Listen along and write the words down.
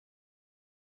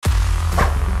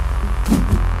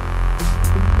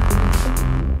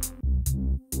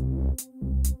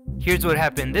Here's what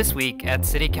happened this week at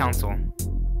City Council.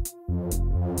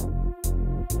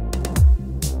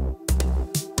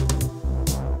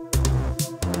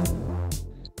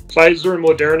 Pfizer and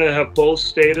Moderna have both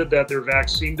stated that their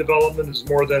vaccine development is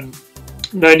more than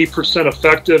 90%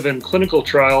 effective in clinical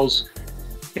trials,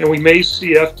 and we may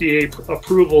see FDA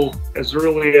approval as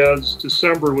early as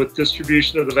December with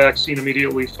distribution of the vaccine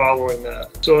immediately following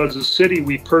that. So as a city,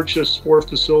 we purchased 4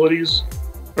 facilities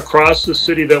across the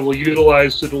city that we'll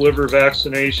utilize to deliver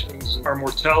vaccinations. Our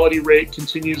mortality rate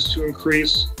continues to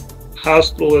increase.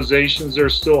 Hospitalizations are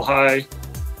still high.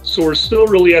 So we're still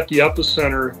really at the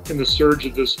epicenter in the surge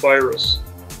of this virus.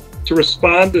 To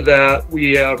respond to that,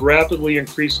 we have rapidly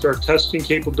increased our testing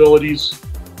capabilities.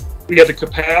 We have the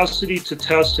capacity to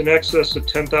test in excess of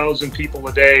 10,000 people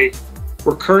a day.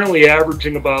 We're currently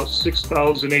averaging about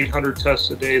 6,800 tests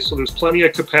a day. So there's plenty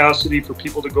of capacity for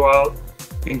people to go out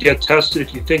and get tested.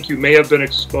 If you think you may have been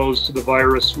exposed to the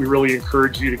virus, we really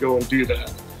encourage you to go and do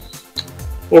that.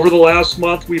 Over the last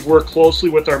month, we've worked closely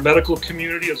with our medical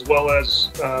community as well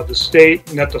as the state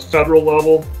and at the federal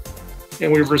level.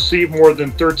 And we've received more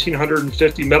than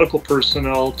 1,350 medical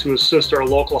personnel to assist our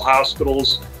local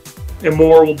hospitals, and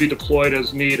more will be deployed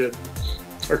as needed.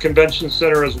 Our convention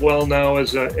center as well now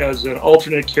as an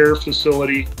alternate care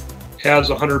facility has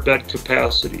 100-bed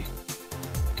capacity.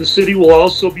 The city will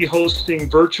also be hosting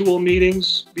virtual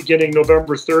meetings beginning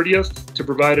November 30th to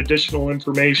provide additional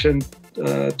information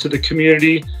to the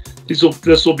community.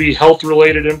 This will be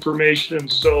health-related information,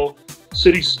 and so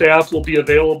city staff will be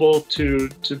available to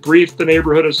brief the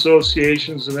neighborhood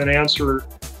associations and then answer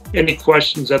any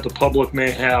questions that the public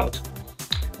may have.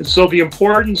 And so the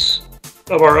importance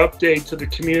of our update to the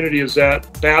community is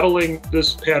that battling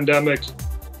this pandemic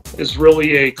is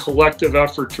really a collective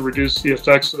effort to reduce the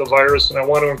effects of the virus, and I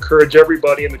want to encourage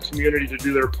everybody in the community to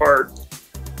do their part.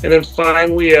 And then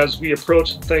finally, as we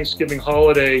approach the Thanksgiving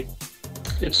holiday,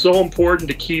 it's so important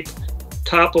to keep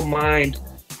top of mind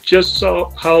just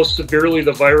how severely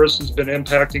the virus has been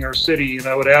impacting our city. And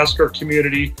I would ask our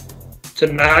community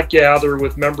to not gather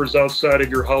with members outside of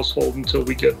your household until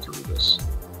we get through this.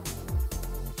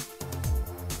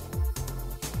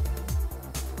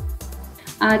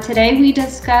 Today we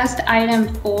discussed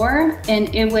item 4,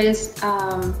 and it was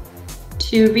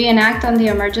to reenact on the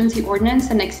emergency ordinance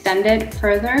and extend it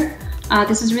further.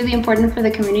 This is really important for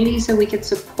the community so we could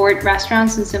support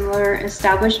restaurants and similar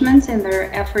establishments in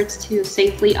their efforts to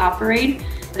safely operate.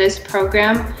 This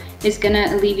program is going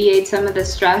to alleviate some of the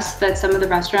stress that some of the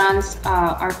restaurants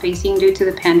are facing due to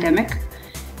the pandemic,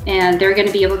 and they're going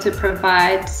to be able to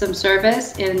provide some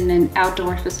service in an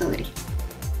outdoor facility.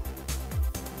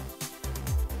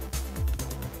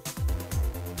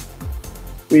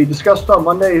 We discussed on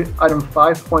Monday item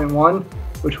 5.1,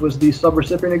 which was the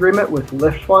subrecipient agreement with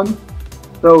Lift Fund.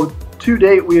 So to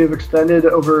date, we have extended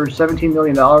over $17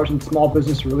 million in small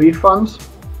business relief funds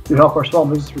to help our small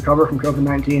business recover from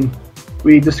COVID-19.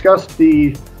 We discussed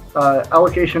the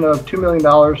allocation of $2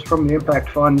 million from the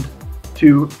Impact Fund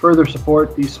to further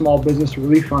support the Small Business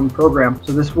Relief Fund program.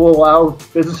 So this will allow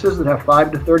businesses that have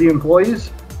 5 to 30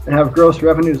 employees and have gross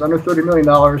revenues under $30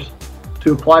 million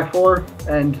to apply for,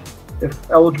 and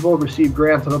if eligible, receive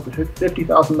grants of up to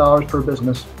 $50,000 per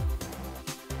business.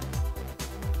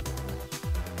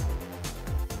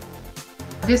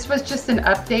 This was just an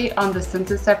update on the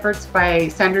census efforts by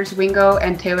Sanders Wingo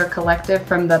and Taylor Collective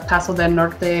from the Paso del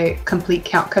Norte Complete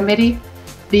Count Committee.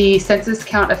 The census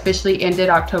count officially ended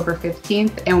October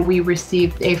 15th, and we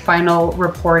received a final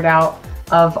report out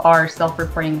of our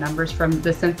self-reporting numbers from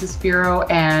the Census Bureau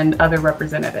and other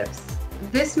representatives.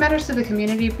 This matters to the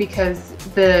community because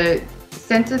the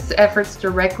census efforts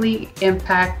directly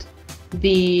impact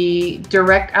the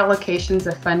direct allocations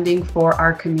of funding for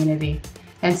our community.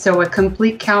 And so a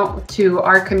complete count to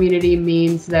our community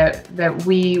means that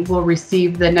we will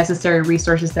receive the necessary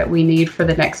resources that we need for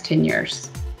the next 10 years.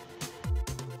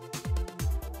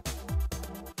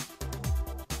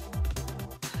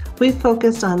 We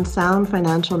focused on sound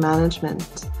financial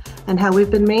management and how we've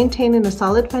been maintaining a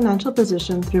solid financial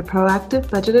position through proactive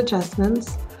budget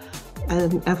adjustments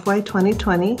in FY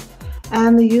 2020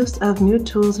 and the use of new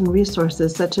tools and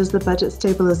resources such as the Budget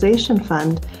Stabilization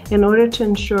Fund in order to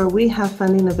ensure we have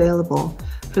funding available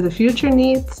for the future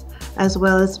needs as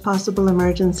well as possible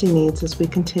emergency needs as we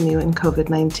continue in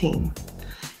COVID-19.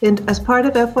 And as part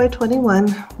of FY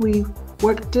 21, we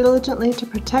worked diligently to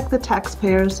protect the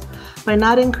taxpayers by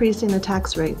not increasing the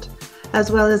tax rate, as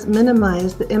well as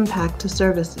minimize the impact to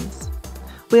services.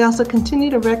 We also continue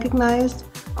to recognize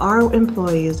our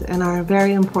employees and our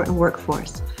very important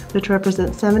workforce, which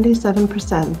represents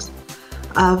 77%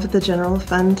 of the general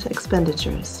fund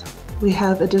expenditures. We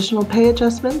have additional pay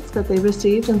adjustments that they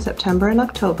received in September and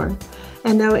October,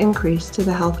 and no increase to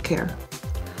the health care.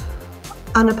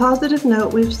 On a positive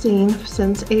note, we've seen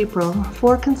since April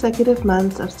 4 consecutive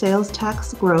months of sales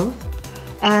tax growth,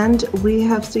 and we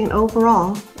have seen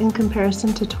overall, in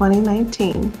comparison to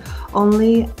 2019,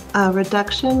 only a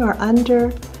reduction or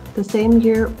under the same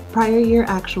prior year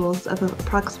actuals of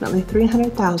approximately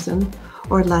 $300,000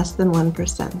 or less than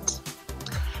 1%.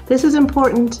 This is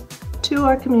important to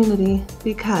our community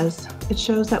because it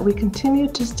shows that we continue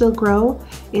to still grow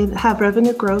and have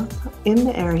revenue growth in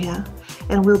the area,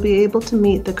 and we'll be able to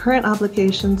meet the current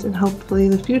obligations and hopefully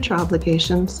the future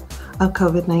obligations of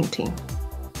COVID-19.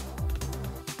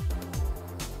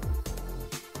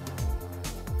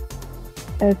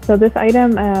 So this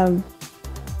item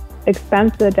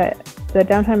expands the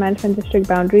downtown management district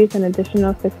boundaries an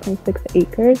additional 6.6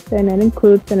 acres, and it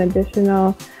includes an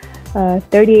additional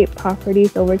 38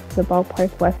 properties over to the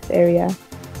Ballpark West area.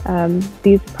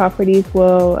 These properties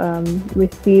will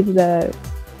receive the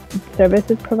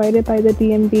services provided by the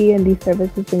DMV, and these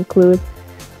services include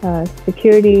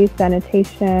security,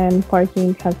 sanitation,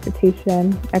 parking,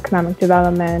 transportation, economic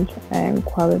development, and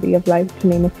quality of life, to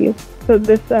name a few. So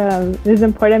this is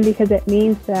important because it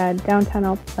means that downtown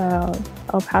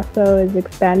El Paso is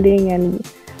expanding, and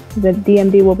the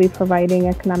DMV will be providing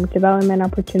economic development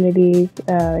opportunities,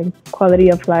 quality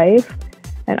of life.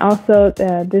 And also,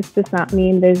 this does not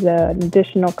mean there's an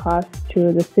additional cost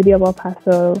to the city of El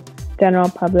Paso, general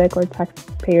public, or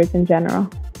taxpayers in general.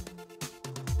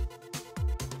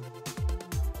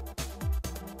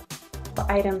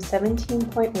 Item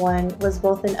 17.1 was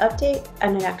both an update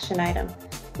and an action item.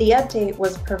 The update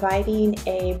was providing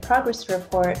a progress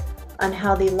report on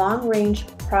how the long-range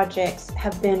projects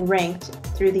have been ranked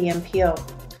through the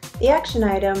MPO. The action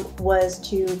item was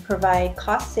to provide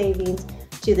cost savings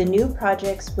to the new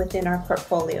projects within our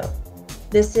portfolio.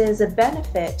 This is a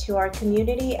benefit to our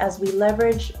community as we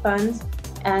leverage funds,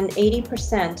 and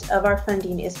 80% of our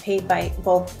funding is paid by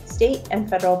both state and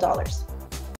federal dollars.